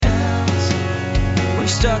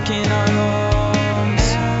stuck in our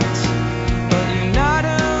homes, but you're not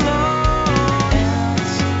alone.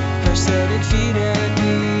 First let it feed at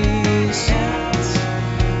peace,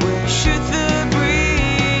 where you shoot the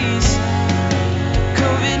breeze.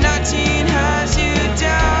 COVID-19 has you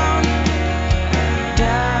down,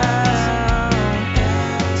 down.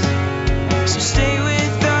 So stay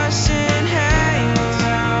with us and hang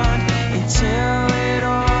around until it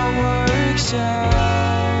all works out.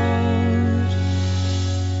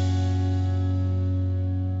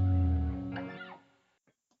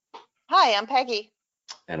 Hi, I'm Peggy.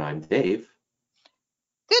 And I'm Dave.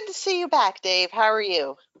 Good to see you back, Dave. How are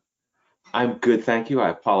you? I'm good, thank you. I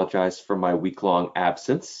apologize for my week-long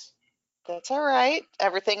absence. That's all right.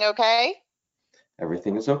 Everything okay?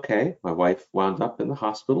 Everything is okay. My wife wound up in the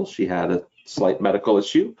hospital. She had a slight medical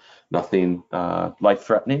issue, nothing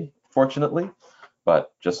life-threatening, fortunately,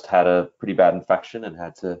 but just had a pretty bad infection and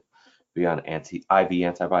had to be on IV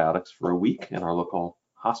antibiotics for a week in our local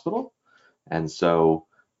hospital. And so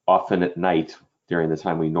often at night, during the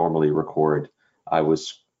time we normally record, I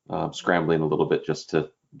was scrambling a little bit just to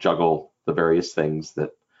juggle the various things that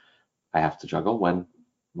I have to juggle when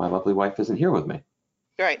my lovely wife isn't here with me.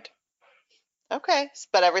 Great. Okay,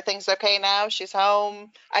 but everything's okay now. She's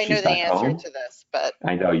home. I know She's the back answer home. to this, but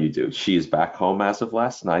I know you do. She is back home as of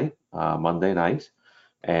last night, Monday night.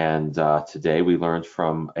 And today we learned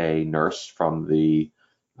from a nurse from the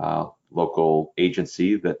local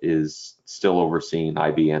agency that is still overseeing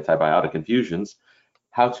IV antibiotic infusions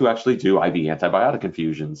how to actually do IV antibiotic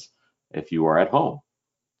infusions if you are at home.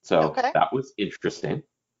 So okay. that was interesting.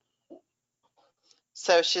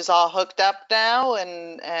 So she's all hooked up now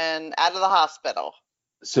and out of the hospital.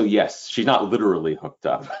 So yes, she's not literally hooked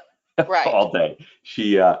up Right. all day.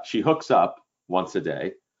 She hooks up once a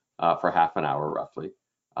day for half an hour roughly.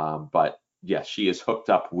 But yes, she is hooked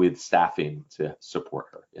up with staffing to support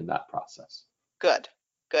her in that process. Good.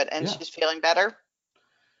 Good. And Yeah. she's feeling better?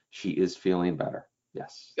 She is feeling better.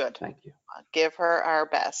 Yes. Good. Thank you. Give her our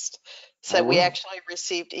best. I So we will. actually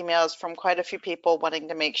received emails from quite a few people wanting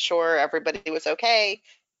to make sure everybody was okay.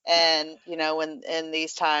 And, you know, in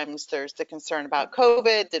these times, there's the concern about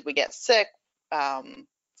COVID. Did we get sick?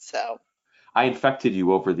 So I infected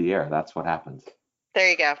you over the air. That's what happened. there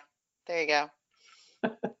you go. There you go.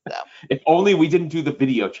 So. If only we didn't do the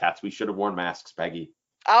video chats, we should have worn masks, Peggy.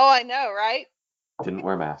 Oh, I know, right? Didn't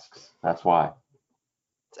wear masks. That's why.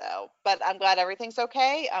 So, but I'm glad everything's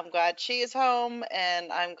okay. I'm glad she is home,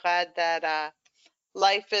 and I'm glad that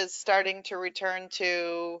life is starting to return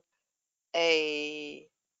to a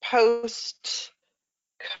post-COVID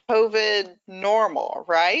normal,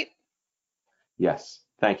 right? Yes.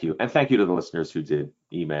 Thank you. And thank you to the listeners who did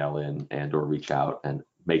email in and or reach out and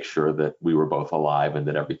make sure that we were both alive and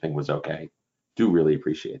that everything was okay. Do really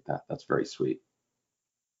appreciate that. That's very sweet.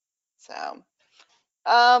 So,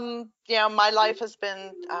 you know, my life has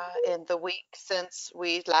been in the week since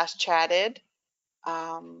we last chatted,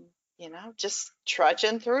 you know, just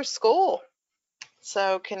trudging through school.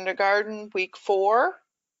 So kindergarten week 4.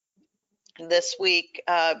 This week,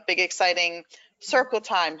 big exciting circle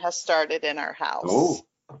time has started in our house.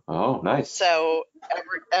 Oh, nice. So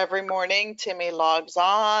every morning, Timmy logs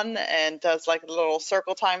on and does like a little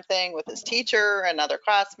circle time thing with his teacher and other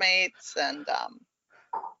classmates, and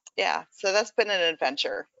yeah, so that's been an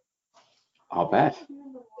adventure. I'll bet.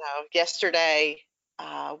 So yesterday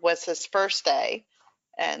was his first day,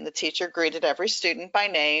 and the teacher greeted every student by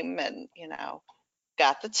name, and you know,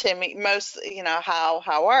 got the Timmy most, you know,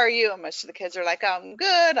 how are you? And most of the kids are like, I'm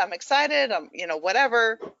good, I'm excited, I'm, you know,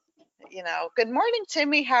 whatever, you know, good morning,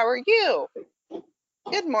 Timmy, how are you?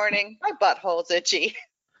 Good morning, my butthole's itchy.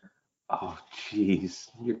 Oh, jeez,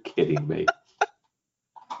 you're kidding me.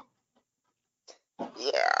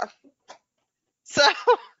 Yeah. So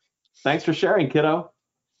Thanks for sharing, kiddo.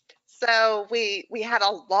 so we had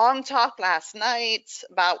a long talk last night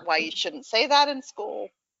about why you shouldn't say that in school,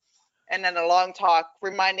 and then a long talk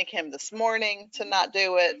reminding him this morning to not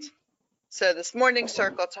do it. So this morning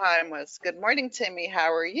circle time was, good morning, Timmy,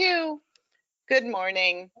 how are you? Good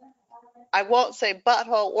morning. I won't say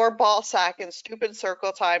butthole or ball sack in stupid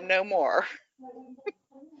circle time no more.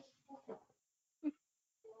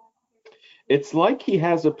 It's like he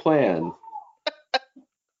has a plan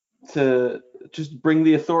to just bring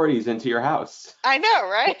the authorities into your house. I know,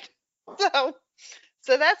 right?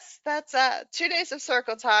 So that's 2 days of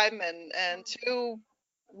circle time and 2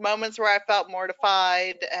 moments where I felt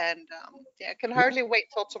mortified, and yeah, I can hardly wait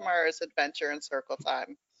till tomorrow's adventure in circle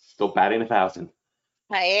time. Still batting 1,000.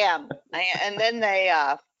 I am. And then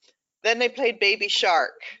they played Baby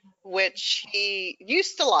Shark, which he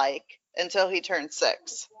used to like until he turned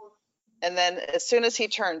 6. And then as soon as he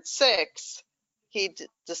turned 6, he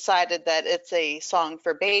decided that it's a song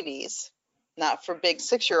for babies, not for big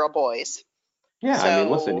 6-year-old boys. Yeah, I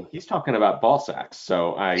mean, listen, So he's talking about ball sacks,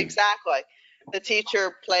 so exactly. The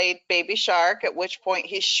teacher played Baby Shark, at which point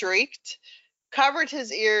he shrieked, covered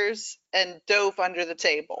his ears, and dove under the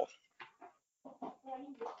table.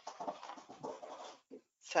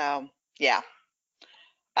 So, yeah.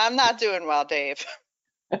 I'm not doing well, Dave.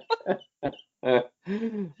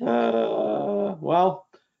 well,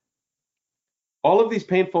 all of these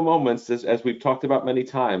painful moments, as we've talked about many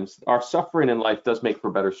times, our suffering in life does make for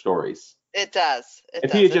better stories. It does. It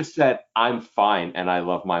If does. he had just said, "I'm fine and I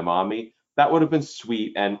love my mommy," that would have been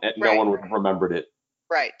sweet, and no Right. one would have remembered it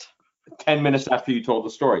Right. 10 minutes after you told the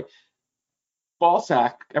story. Ball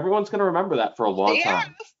sack, everyone's going to remember that for a long She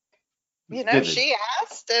time. asked. Vivid. She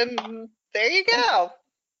asked, and there you go.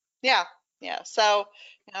 Yeah. Yeah. So,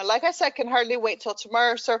 like I said, can hardly wait till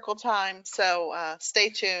tomorrow, Circle Time. So stay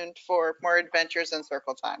tuned for more adventures in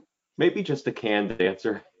Circle Time. Maybe just a canned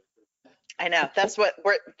answer. I know. That's what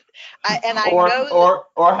we're, I or, know. That,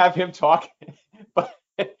 or have him talk, but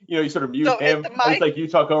you sort of mute Don't hit him. the And mic. it's like you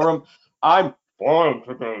talk over him. I'm fine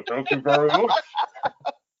today. Thank you very much.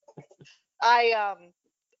 I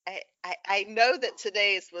know that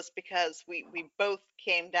today's was because we both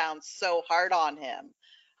came down so hard on him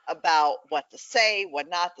about what to say, what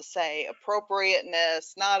not to say,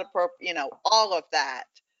 appropriateness, not appropriate, all of that.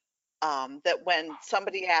 That when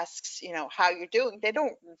somebody asks, how you're doing, they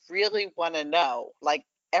don't really want to know like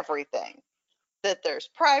everything. That there's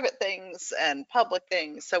private things and public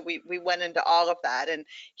things. So we went into all of that, and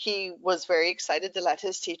he was very excited to let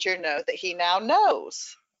his teacher know that he now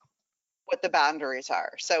knows what the boundaries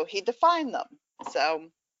are. So he defined them. So,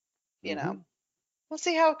 we'll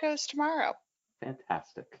see how it goes tomorrow.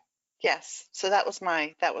 Fantastic. Yes. So that was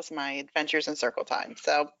my adventures in Circle Time.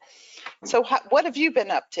 So what have you been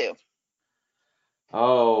up to?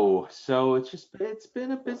 Oh, so it's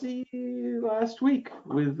been a busy last week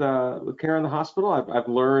with care in the hospital. I've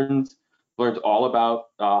learned all about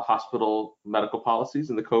hospital medical policies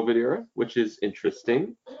in the COVID era, which is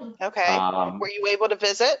interesting. Okay. Were you able to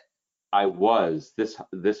visit? I was.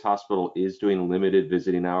 This hospital is doing limited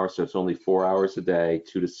visiting hours, so it's only 4 hours a day,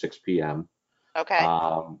 2 to 6 p.m. Okay.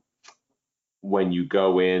 When you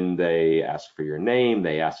go in, they ask for your name,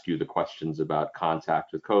 they ask you the questions about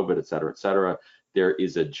contact with COVID, et cetera, et cetera. There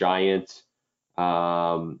is a giant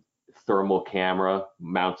thermal camera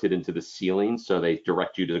mounted into the ceiling, so they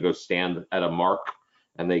direct you to go stand at a mark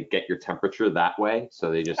and they get your temperature that way.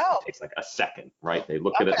 So it takes like a second, right? They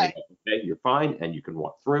look at it and they go, okay, you're fine, and you can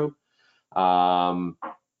walk through.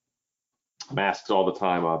 Masks all the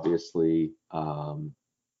time, obviously.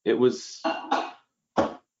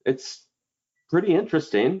 It's pretty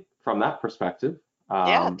interesting from that perspective.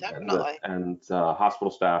 Yeah, definitely. And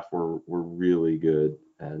hospital staff were really good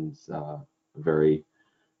and very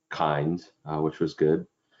kind, which was good.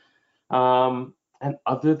 And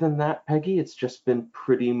other than that, Peggy, it's just been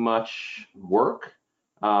pretty much work.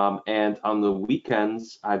 And on the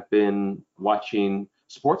weekends, I've been watching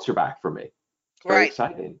sports are back for me. It's very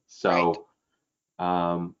exciting. So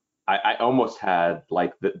I almost had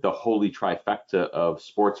like the holy trifecta of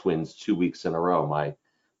sports wins 2 weeks in a row.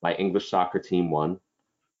 My English soccer team won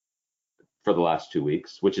for the last 2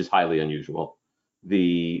 weeks, which is highly unusual.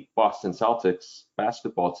 The Boston Celtics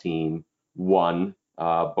basketball team won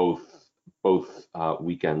both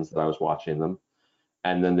weekends that I was watching them.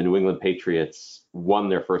 And then the New England Patriots won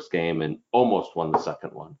their first game and almost won the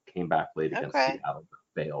second one. Came back late against Seattle, but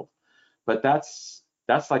failed. But that's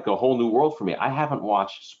like a whole new world for me. I haven't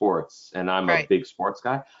watched sports, and I'm a big sports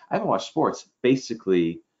guy. I haven't watched sports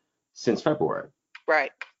basically since February.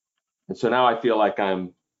 Right. And so now I feel like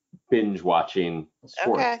I'm binge watching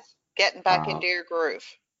sports. Okay. Getting back into your groove.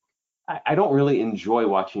 I don't really enjoy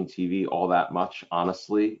watching TV all that much,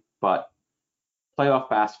 honestly, but playoff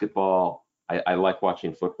basketball, I like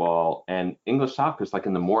watching football, and English soccer is like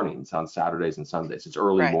in the mornings on Saturdays and Sundays. It's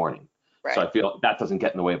early morning. Right. So I feel that doesn't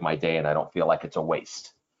get in the way of my day, and I don't feel like it's a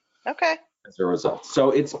waste. Okay. As a result.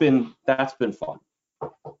 So that's been fun.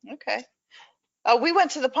 Okay. We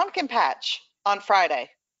went to the pumpkin patch on Friday,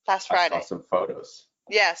 last Friday. I saw some photos.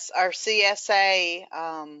 Yes, our CSA,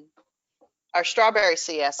 our strawberry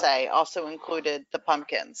CSA also included the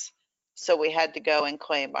pumpkins. So we had to go and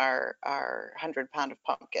claim our 100-pound of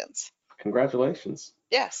pumpkins. Congratulations.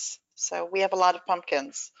 Yes. So we have a lot of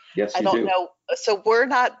pumpkins. Yes, I don't know. So we're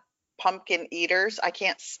not pumpkin eaters. I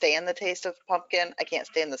can't stand the taste of pumpkin. I can't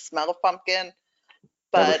stand the smell of pumpkin.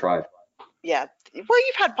 But never tried. Yeah. Well,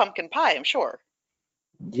 you've had pumpkin pie, I'm sure.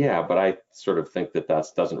 Yeah, but I sort of think that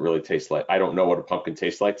doesn't really taste like, I don't know what a pumpkin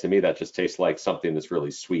tastes like. To me, that just tastes like something that's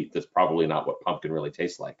really sweet. That's probably not what pumpkin really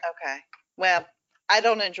tastes like. Okay. Well, I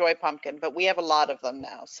don't enjoy pumpkin, but we have a lot of them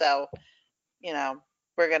now. So, you know,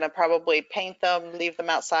 we're going to probably paint them, leave them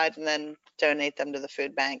outside, and then donate them to the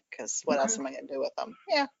food bank because what else Okay. am I going to do with them?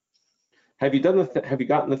 Yeah. Have you have you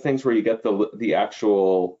gotten the things where you get the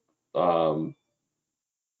actual um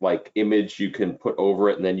like image you can put over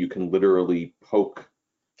it and then you can literally poke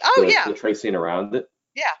Oh, yeah. the tracing around it?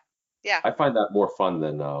 Yeah. Yeah. I find that more fun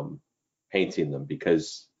than painting them,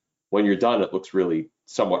 because when you're done, it looks really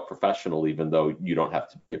somewhat professional, even though you don't have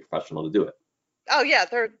to be a professional to do it. Oh, yeah.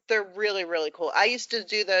 They're really, really cool. I used to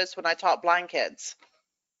do those when I taught blind kids.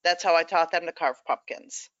 That's how I taught them to carve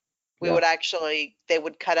pumpkins. We Yeah. would actually, they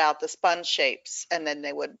would cut out the sponge shapes and then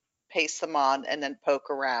they would paste them on and then poke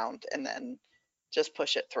around and then just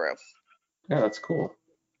push it through. Yeah, that's cool.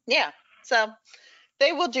 Yeah. So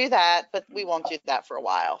they will do that, but we won't do that for a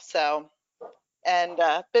while. So, and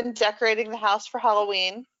been decorating the house for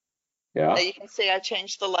Halloween. Yeah, You can see I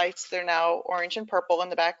changed the lights. They're now orange and purple in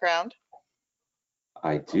the background.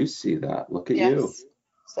 I do see that. Look at you. Yes.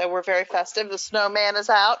 So we're very festive. The snowman is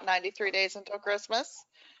out, 93 days until Christmas.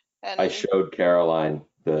 And I showed Caroline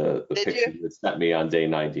the Did picture you? you had sent me on day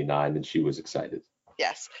 99, and she was excited.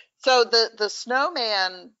 yes. So the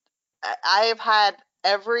snowman, I have had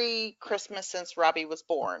every Christmas since Robbie was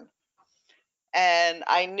born. And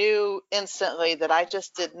I knew instantly that I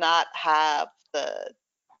just did not have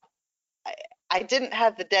I didn't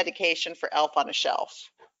have the dedication for Elf on a Shelf,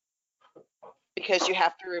 because you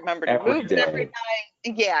have to remember to Every move it every day.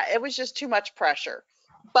 night. Yeah, it was just too much pressure.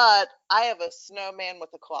 But I have a snowman with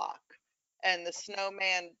a clock, and the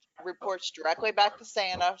snowman reports directly back to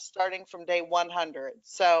Santa starting from day 100.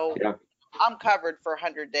 So Yeah. I'm covered for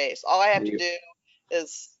 100 days. All I have to You- do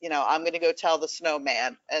is, I'm going to go tell the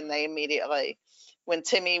snowman, and they immediately, when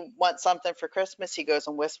Timmy wants something for Christmas, he goes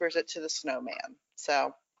and whispers it to the snowman.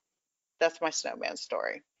 So that's my snowman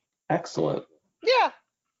story. Excellent. Yeah.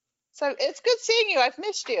 So it's good seeing you. I've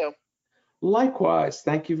missed you. Likewise.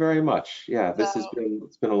 Thank you very much. Yeah, this has So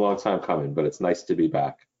it's been a long time coming, but it's nice to be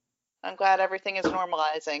back. I'm glad everything is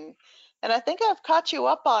normalizing. And I think I've caught you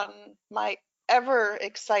up on my ever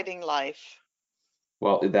exciting life.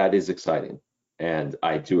 Well, that is exciting, and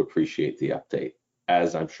I do appreciate the update,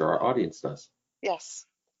 as I'm sure our audience does. Yes.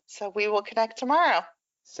 So we will connect tomorrow.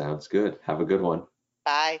 Sounds good. Have a good one.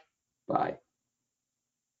 Bye. Bye.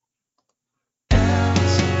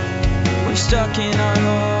 We're stuck in our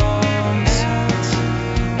home.